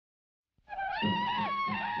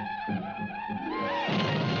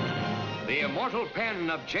The immortal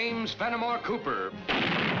pen of James Fenimore Cooper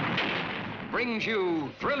brings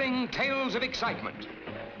you thrilling tales of excitement,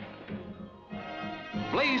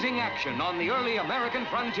 blazing action on the early American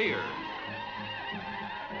frontier,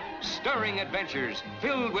 stirring adventures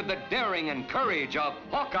filled with the daring and courage of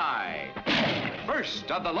Hawkeye,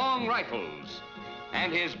 first of the long rifles,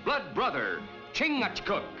 and his blood brother,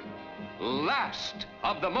 Chingachgook, last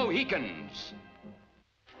of the Mohicans.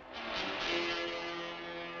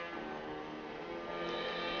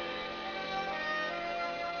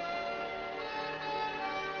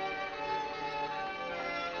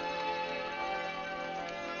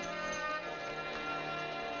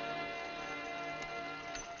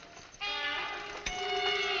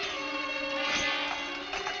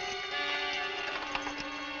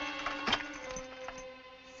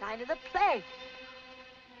 Sign of the plague.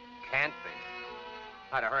 Can't be.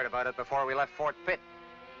 I'd have heard about it before we left Fort Pitt.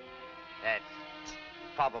 That's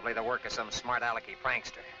probably the work of some smart alecky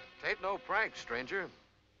prankster. Tain't no prank, stranger.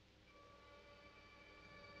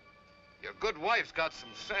 Your good wife's got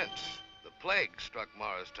some sense. The plague struck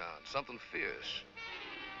Morristown, something fierce.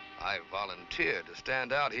 I volunteered to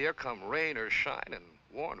stand out here come rain or shine and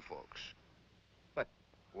warn folks. But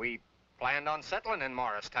we planned on settling in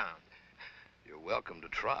Morristown. You're welcome to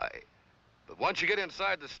try. But once you get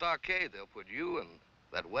inside the stockade, they'll put you and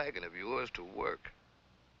that wagon of yours to work,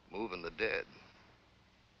 moving the dead.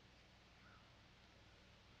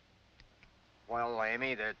 Well,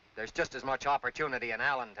 Amy, there's just as much opportunity in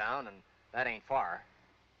Allentown, and that ain't far.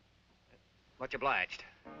 Much obliged.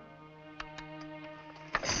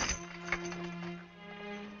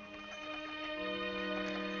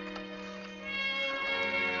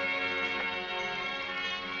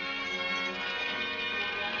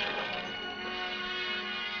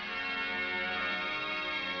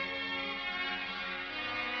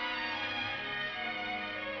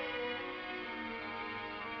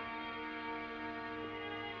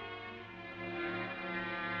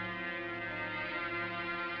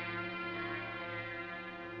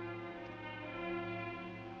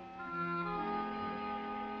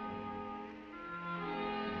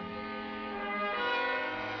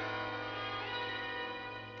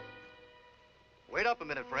 Wait up a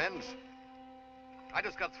minute, friends. I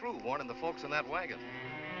just got through warning the folks in that wagon.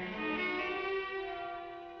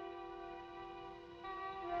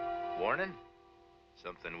 Warning?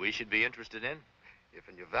 Something we should be interested in? If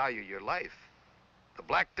you value your life. The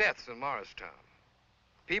Black Death's in Morristown.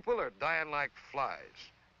 People are dying like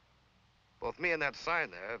flies. Both me and that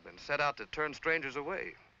sign there have been set out to turn strangers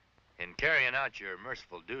away. In carrying out your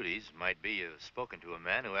merciful duties, might be you've spoken to a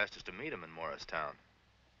man who asked us to meet him in Morristown.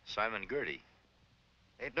 Simon Girty.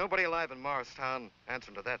 Ain't nobody alive in Morristown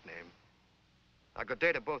answering to that name. Now, good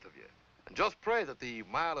day to both of you. And just pray that the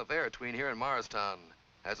mile of air between here and Morristown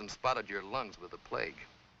hasn't spotted your lungs with the plague.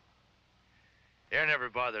 Air never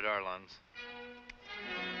bothered our lungs.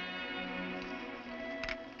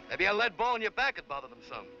 Maybe a lead ball in your back would bother them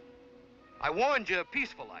some. I warned you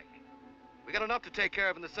peaceful-like. We got enough to take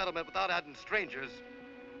care of in the settlement without adding strangers.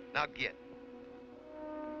 Now get.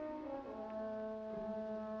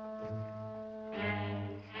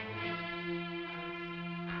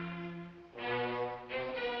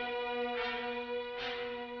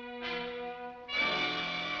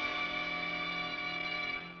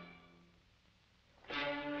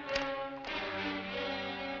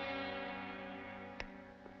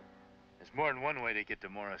 There's more than one way to get to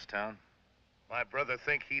Morristown. My brother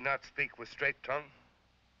think he not speak with straight tongue?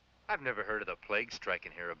 I've never heard of the plague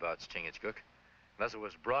striking hereabouts, Chingachgook, unless it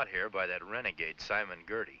was brought here by that renegade Simon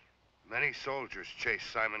Girty. Many soldiers chase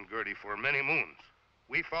Simon Girty for many moons.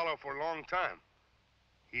 We follow for a long time.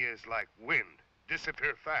 He is like wind,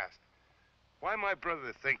 disappear fast. Why my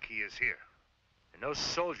brother think he is here? And no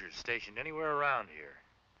soldiers stationed anywhere around here.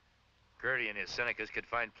 Girty and his Senecas could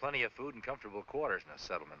find plenty of food and comfortable quarters in a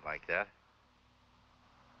settlement like that.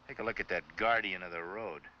 Take a look at that guardian of the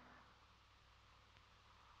road.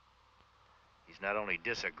 He's not only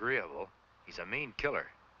disagreeable, he's a mean killer,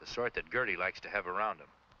 the sort that Girty likes to have around him.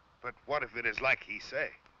 But what if it is like he say?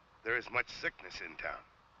 There is much sickness in town.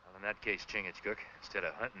 Well, in that case, Chingachgook, instead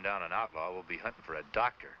of hunting down an outlaw, we'll be hunting for a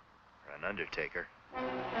doctor or an undertaker.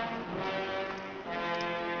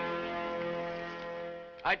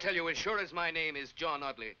 I tell you, as sure as my name is John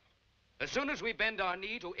Audley, as soon as we bend our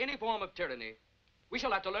knee to any form of tyranny, we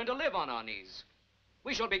shall have to learn to live on our knees.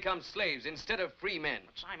 We shall become slaves instead of free men.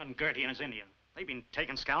 Simon Girty and his Indian, they've been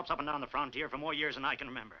taking scalps up and down the frontier for more years than I can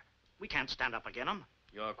remember. We can't stand up against them.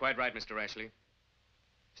 You're quite right, Mr. Ashley.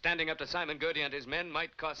 Standing up to Simon Girty and his men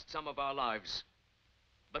might cost some of our lives.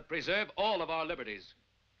 but preserve all of our liberties.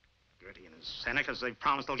 Girty and his Senecas, they've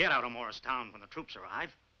promised they'll get out of Morristown when the troops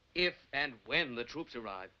arrive. If and when the troops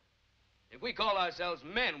arrive. If we call ourselves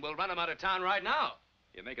men, we'll run them out of town right now.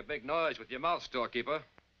 You make a big noise with your mouth, storekeeper.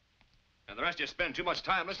 And the rest of you spend too much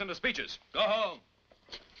time listening to speeches. Go home.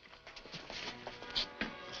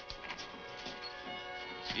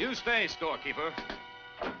 You stay, storekeeper.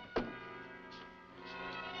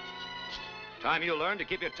 Time you learn to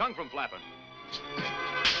keep your tongue from flapping.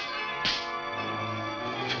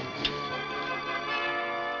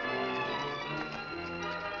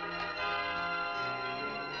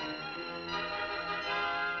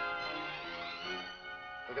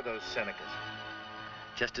 Look at those Senecas.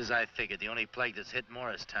 Just as I figured, the only plague that's hit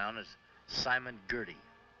Morristown is Simon Girty.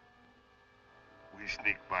 We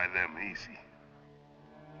sneak by them easy.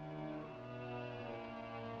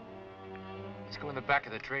 Let's go in the back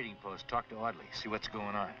of the trading post, talk to Audley, see what's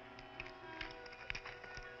going on.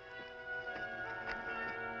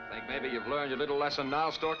 Think maybe you've learned your little lesson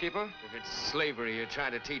now, storekeeper? If it's slavery you're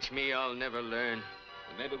trying to teach me, I'll never learn.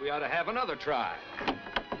 Then maybe we ought to have another try.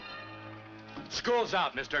 School's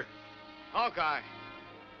out, mister. Hawkeye.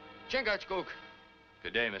 Chingachgook.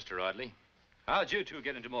 Good day, Mr. Audley. How'd you two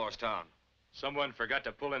get into Morristown? Someone forgot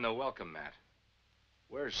to pull in the welcome mat.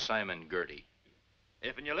 Where's Simon Girty?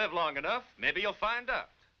 If you live long enough, maybe you'll find out.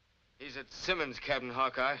 He's at Simmons' cabin,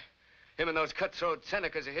 Hawkeye. Him and those cutthroat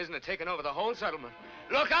Senecas of his'n have taken over the whole settlement.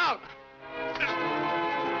 Look out!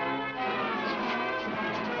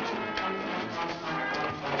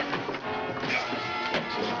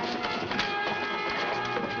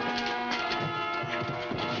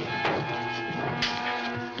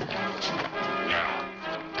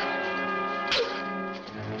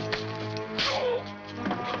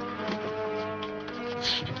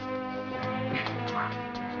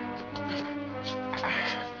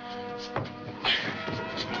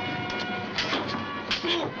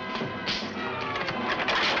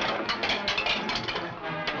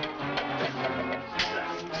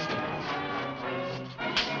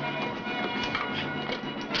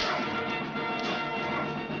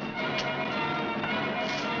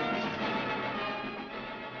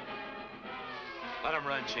 Let them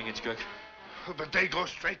run, Chingachgook. But they go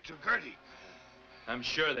straight to Girty. I'm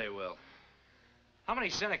sure they will. How many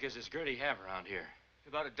Senecas does Girty have around here?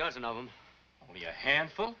 About a dozen of them. Only a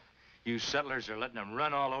handful? You settlers are letting them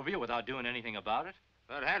run all over you without doing anything about it?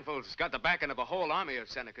 That handful's got the backing of a whole army of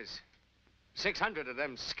Senecas. 600 of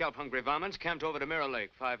them scalp-hungry varmints camped over to Mirror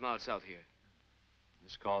Lake, 5 miles south here.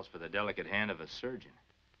 This calls for the delicate hand of a surgeon.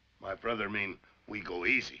 My brother mean we go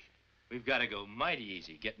easy. We've got to go mighty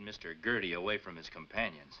easy getting Mr. Girty away from his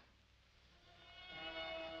companions.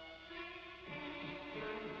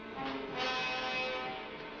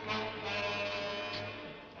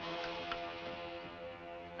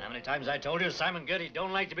 How many times I told you Simon Girty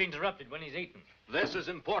don't like to be interrupted when he's eating? This is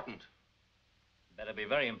important. Better be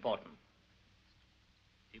very important.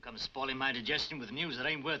 You come spoiling my digestion with news that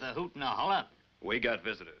ain't worth a hoot and a holler. We got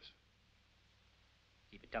visitors.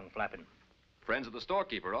 Keep your tongue flapping. Friends of the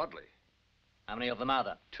storekeeper, Audley. How many of them are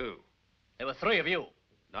there? 2. There were 3 of you.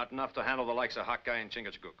 Not enough to handle the likes of Hawkeye and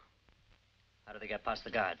Chingachgook. How do they get past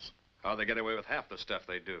the guards? How they get away with half the stuff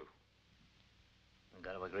they do. I've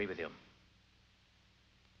got to agree with you.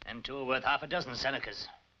 Them 2 are worth half a dozen Senecas.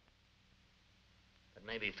 But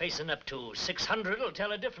maybe facing up to 600 will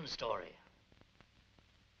tell a different story.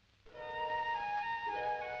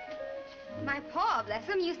 My pa, bless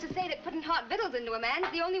him, used to say that putting hot victuals into a man's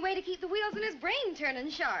the only way to keep the wheels in his brain turning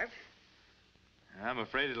sharp. I'm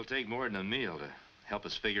afraid it'll take more than a meal to help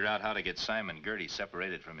us figure out how to get Simon Girty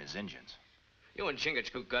separated from his Injuns. You and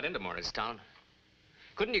Chingachgook got into Morristown.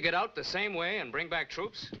 Couldn't you get out the same way and bring back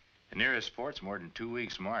troops? The nearest port's more than 2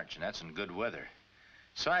 weeks' march, and that's in good weather.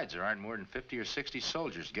 Besides, there aren't more than 50 or 60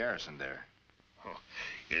 soldiers garrisoned there. Oh,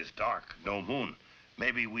 it's dark, no moon.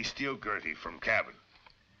 Maybe we steal Girty from cabin.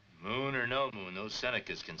 Moon or no moon, those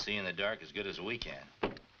Senecas can see in the dark as good as we can.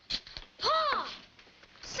 Pa!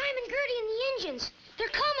 Simon Girty and the Injuns. They're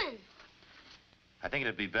coming. I think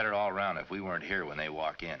it'd be better all around if we weren't here when they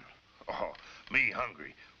walk in. Oh, me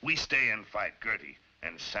hungry. We stay and fight Girty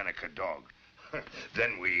and Seneca dog.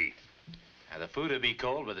 Then we eat. Now, the food would be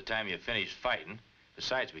cold by the time you finish fighting.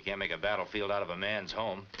 Besides, we can't make a battlefield out of a man's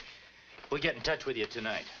home. We'll get in touch with you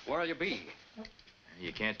tonight. Where'll you be?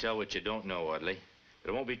 You can't tell what you don't know, Audley.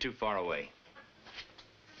 But it won't be too far away.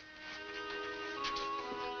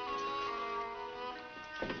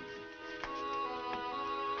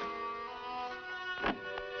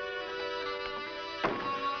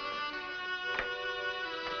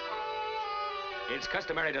 It's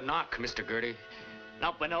customary to knock, Mr. Girty.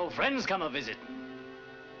 Not when old friends come a visit.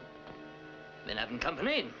 Been having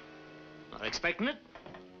company? Not expecting it?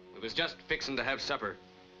 We was just fixing to have supper.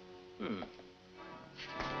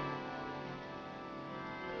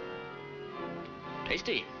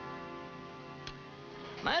 Tasty.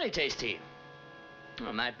 Mighty tasty.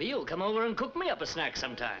 Well, might be you'll come over and cook me up a snack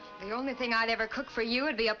sometime. The only thing I'd ever cook for you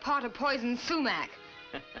would be a pot of poisoned sumac.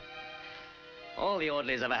 All the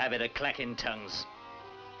orderlies have a habit of clacking tongues.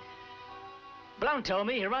 Blount told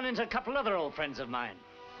me he run into a couple other old friends of mine.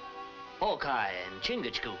 Hawkeye and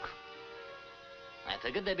Chingachgook. I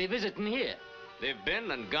figured they'd be visiting here. They've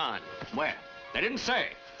been and gone. Where? They didn't say.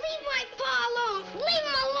 Leave my pa alone. Leave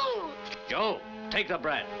him alone. Joe, take the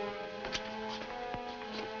bread.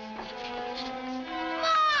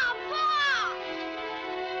 Pa!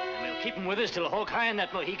 And we'll keep them with us till Hawkeye and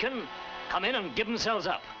that Mohican come in and give themselves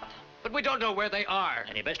up. But we don't know where they are.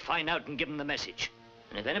 And you best find out and give them the message.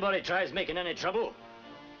 And if anybody tries making any trouble,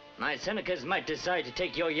 my Senecas might decide to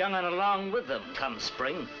take your young'un along with them come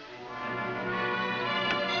spring.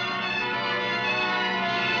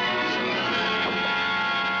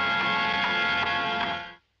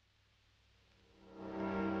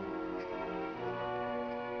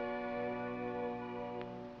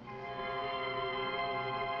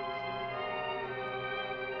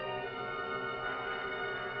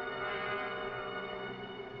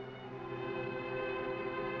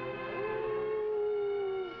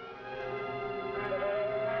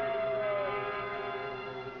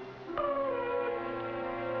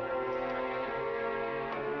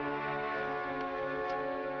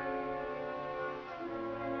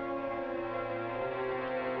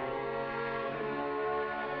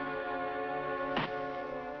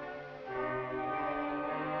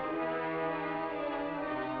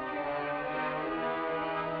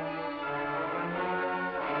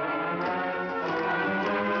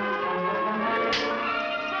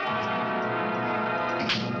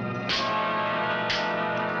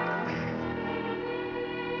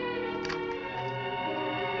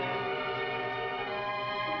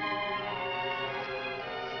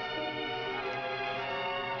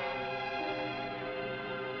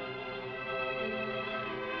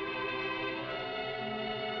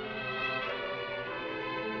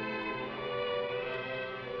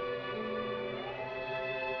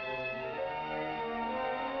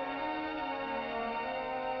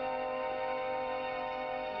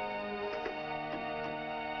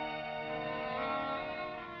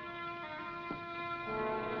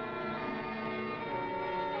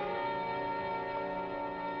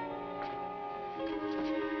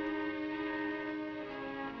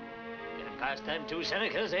 Past them two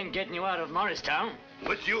Senecas ain't getting you out of Morristown.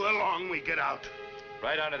 With you along, we get out.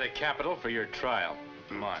 Right on to the capital for your trial.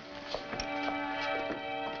 Come on.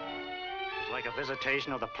 It's like a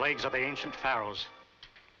visitation of the plagues of the ancient pharaohs.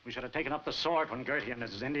 We should have taken up the sword when Girty and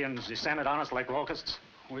his Indians descended on us like locusts.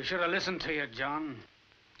 We should have listened to you, John.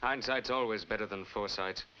 Hindsight's always better than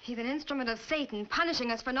foresight. He's an instrument of Satan,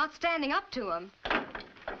 punishing us for not standing up to him.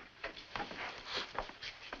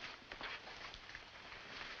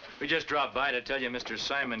 We just dropped by to tell you Mr.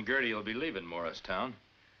 Simon Girty will be leaving Morristown.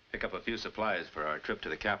 Pick up a few supplies for our trip to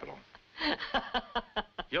the capital.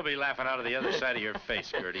 You'll be laughing out of the other side of your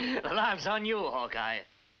face, Girty. The laugh's on you, Hawkeye.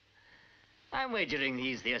 I'm wagering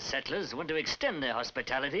these there settlers want to extend their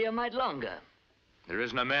hospitality a mite longer. There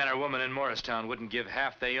isn't a man or woman in Morristown wouldn't give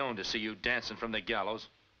half they own to see you dancing from the gallows.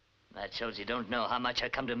 That shows you don't know how much I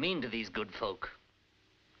come to mean to these good folk.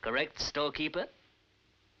 Correct, storekeeper?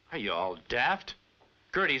 Are you all daft?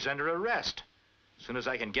 Girty's under arrest. As soon as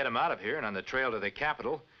I can get him out of here and on the trail to the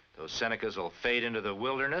capital, those Senecas will fade into the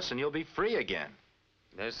wilderness and you'll be free again.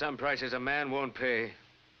 There's some prices a man won't pay,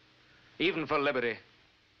 even for liberty.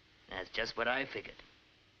 That's just what I figured.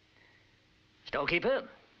 Storekeeper,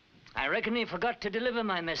 I reckon he forgot to deliver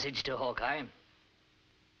my message to Hawkeye.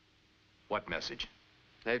 What message?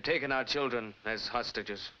 They've taken our children as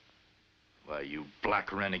hostages. Why, you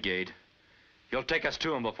black renegade. You'll take us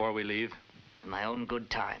to him before we leave. In my own good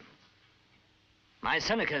time. My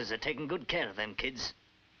Senecas are taking good care of them kids.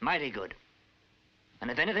 Mighty good.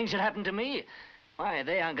 And if anything should happen to me, why,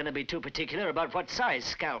 they aren't going to be too particular about what size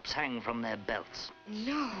scalps hang from their belts.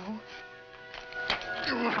 No.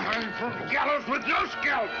 You hang from the gallows with no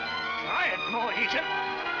scalp. Try it, Mohican,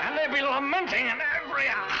 and they'll be lamenting in every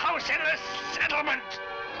house in the settlement.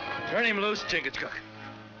 Turn him loose, Chingachgook.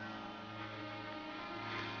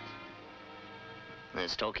 The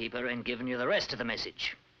storekeeper ain't giving you the rest of the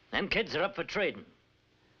message. Them kids are up for trading.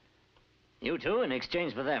 You two in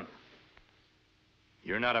exchange for them.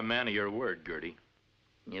 You're not a man of your word, Girty.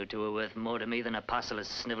 You two are worth more to me than a parcel of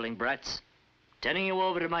sniveling brats. Turning you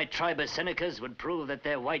over to my tribe of Senecas would prove that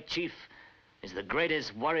their white chief is the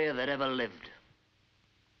greatest warrior that ever lived.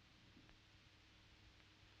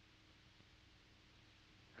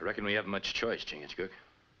 I reckon we haven't much choice, Chingachgook.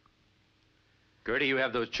 Girty, you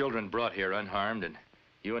have those children brought here unharmed, and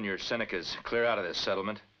you and your Senecas clear out of this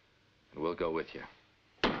settlement, and we'll go with you.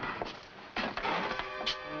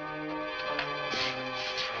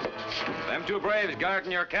 Them two braves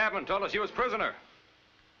guarding your cabin told us you was prisoner.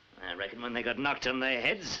 I reckon when they got knocked on their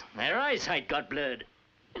heads, their eyesight got blurred.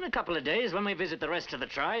 In a couple of days, when we visit the rest of the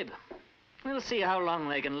tribe, we'll see how long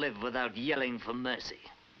they can live without yelling for mercy.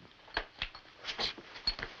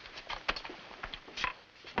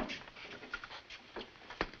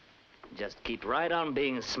 Just keep right on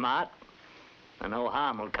being smart, and no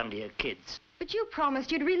harm will come to your kids. But you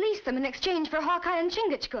promised you'd release them in exchange for Hawkeye and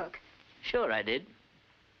Chingachgook. Sure I did.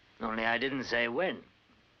 Only I didn't say when.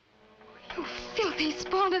 You filthy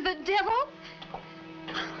spawn of the devil!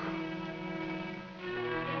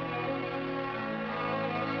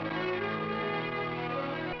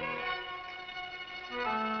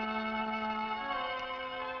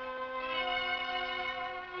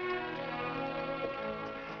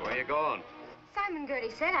 Where you going? Simon Girty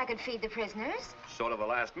said I could feed the prisoners. Sort of a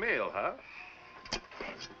last meal, huh?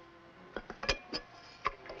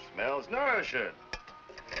 Smells nourishing.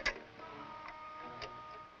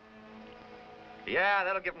 Yeah,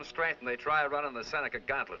 that'll give them strength when they try running the Seneca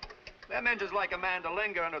gauntlet. Them Injuns like a man to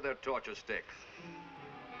linger under their torture stick.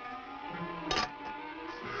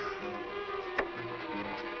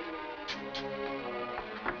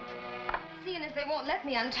 Seeing as they won't let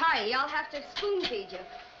me untie you, I'll have to spoon feed you.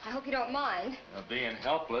 I hope you don't mind. Being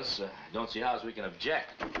helpless, don't see how we can object.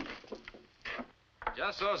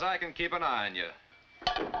 Just so as I can keep an eye on you.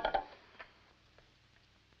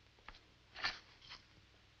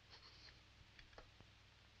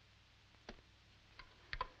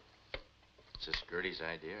 Is this Girty's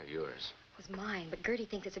idea or yours? It was mine, but Girty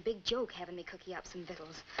thinks it's a big joke having me cookie up some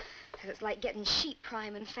victuals. Says it's like getting sheep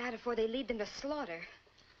prime and fat before they lead them to slaughter.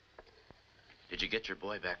 Did you get your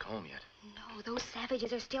boy back home yet? No, those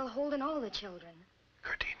savages are still holding all the children.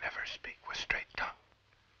 Girty never speak with straight tongue.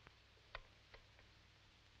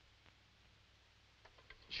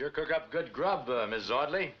 Sure cook up good grub, Miss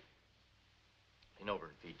Audley. Lean over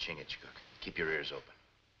and feed Chingachgook. Keep your ears open.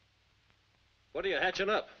 What are you hatching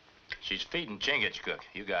up? She's feeding Chingachgook.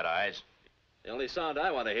 You got eyes. The only sound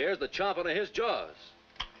I want to hear is the chomping of his jaws.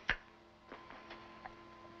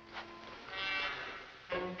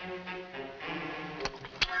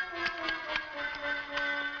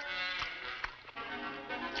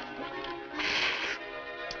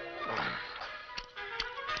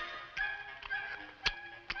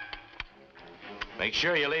 Make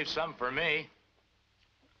sure you leave some for me.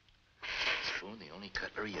 Spoon, the only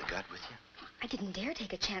cutlery you got with you? I didn't dare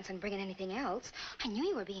take a chance on bringing anything else. I knew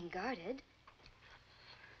you were being guarded.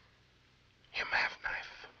 Him have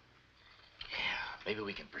knife. Yeah, maybe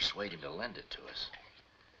we can persuade him to lend it to us.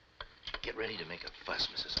 Get ready to make a fuss,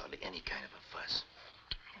 Mrs. Audley. Any kind of a fuss.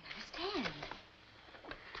 I don't understand.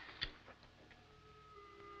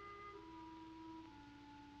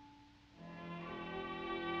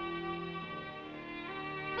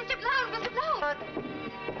 Mr. Blount!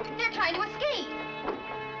 They're trying to escape.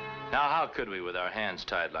 Now, how could we with our hands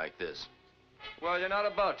tied like this? Well, you're not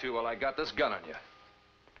about to while I got this gun on you.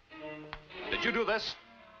 Did you do this?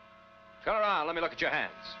 Turn around, let me look at your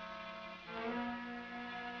hands.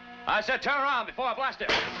 I said turn around before I blast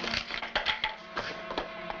it.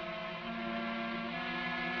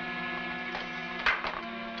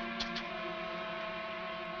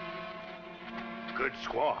 Good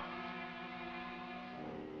squaw.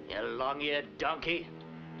 You long-eared donkey.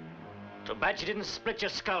 Too bad you didn't split your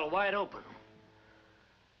skull wide open.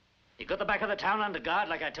 You got the back of the town under guard,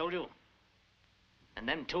 like I told you. And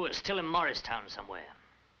them two are still in Morristown somewhere.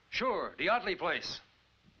 Sure, the Otley place.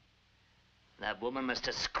 That woman must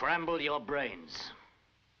have scrambled your brains.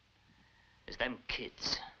 It's them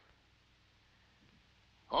kids.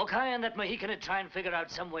 Hawkeye and that Mohican would try and figure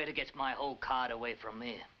out some way to get my whole card away from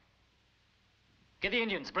me. Get the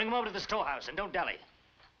Indians, bring them over to the storehouse, and don't dally.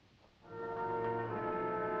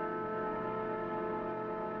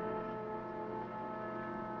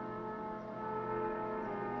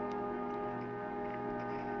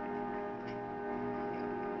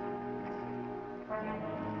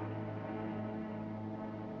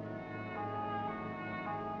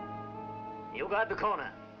 You guard the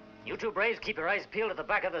corner. You two braves keep your eyes peeled at the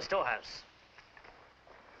back of the storehouse.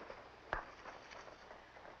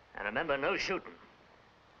 And remember, no shooting.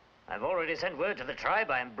 I've already sent word to the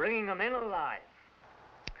tribe I'm bringing them in alive.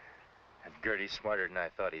 And Girty's smarter than I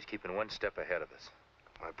thought. He's keeping one step ahead of us.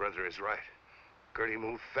 My brother is right. Girty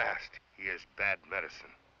moved fast. He is bad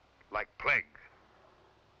medicine. Like plague.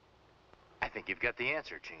 I think you've got the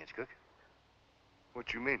answer, Chingachgook.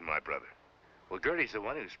 What you mean, my brother? Well, Girty's the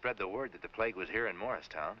one who spread the word that the plague was here in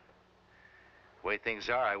Morristown. The way things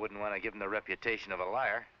are, I wouldn't want to give him the reputation of a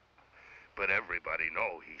liar. But everybody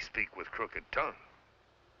know he speak with crooked tongue.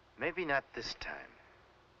 Maybe not this time.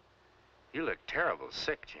 You look terrible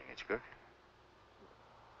sick, Chingachgook.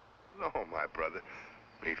 No, my brother.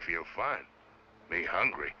 Me feel fine. Me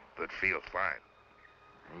hungry, but feel fine.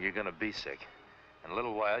 And you're gonna be sick. In a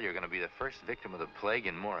little while, you're gonna be the first victim of the plague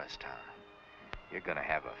in Morristown. You're gonna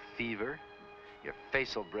have a fever. Your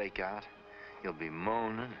face will break out. You'll be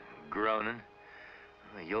moaning and groaning.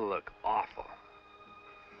 You'll look awful.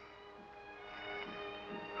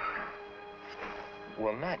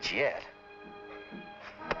 Well, not yet.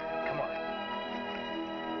 Come on.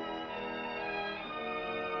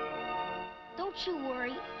 Don't you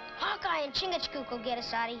worry. Hawkeye and Chingachgook will get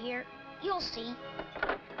us out of here. You'll see.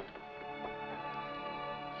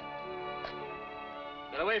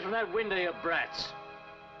 Get away from that window, you brats.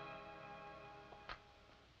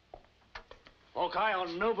 Hawkeye or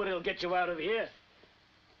nobody will get you out of here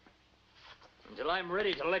until I'm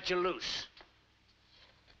ready to let you loose.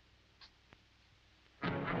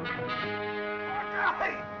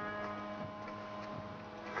 Hawkeye!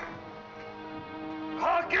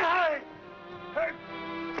 Hawkeye!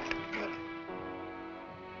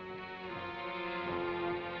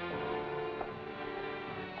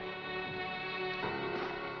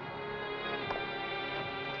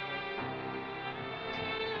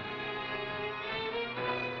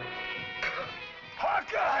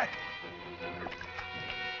 Hawkeye!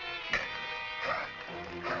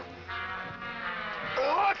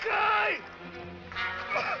 Hawkeye!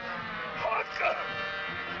 Hawkeye!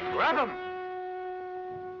 Grab him!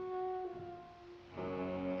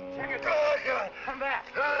 Come back!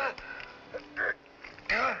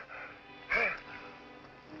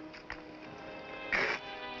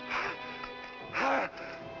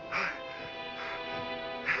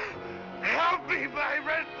 Help me, my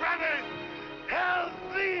red brothers! Help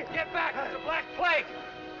me! Get back! It's a black plague!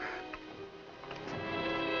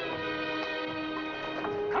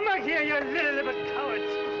 Come back here, you little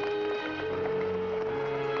cowards!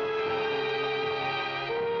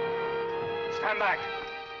 Stand back.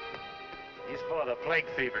 He's full of the plague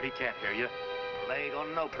fever. He can't hear you. Plague or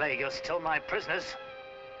no plague, you're still my prisoners.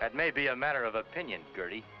 That may be a matter of opinion,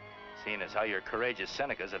 Girty, seeing as how your courageous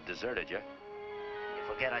Senecas have deserted you.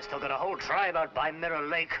 You forget I still got a whole tribe out by Mirror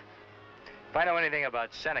Lake. If I know anything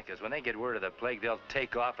about Senecas, when they get word of the plague, they'll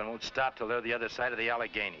take off and won't stop till they're the other side of the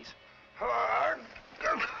Alleghenies.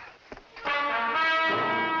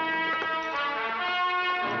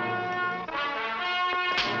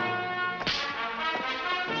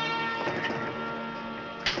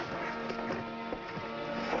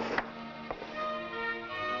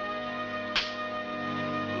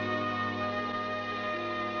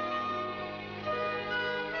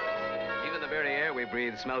 Even the very air we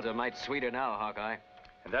breathe smells a mite sweeter now, Hawkeye.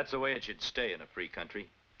 And that's the way it should stay in a free country.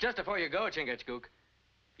 Just before you go, Chingachgook,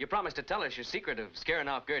 you promised to tell us your secret of scaring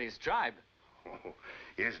off Girty's tribe. Oh,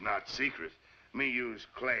 it's not secret. Me use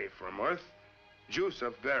clay from earth, juice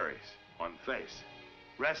of berries on face.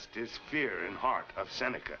 Rest is fear in heart of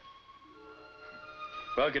Seneca.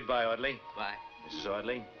 Well, goodbye, Audley. Bye. Mrs.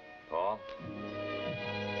 Audley, Paul.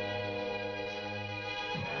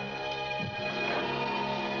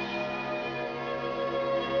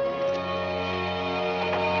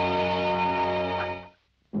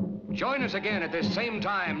 Join us again at this same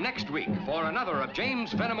time next week for another of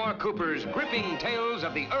James Fenimore Cooper's gripping tales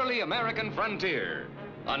of the early American frontier.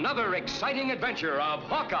 Another exciting adventure of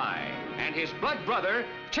Hawkeye and his blood brother,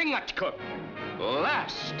 Chingachgook,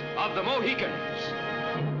 last of the Mohicans.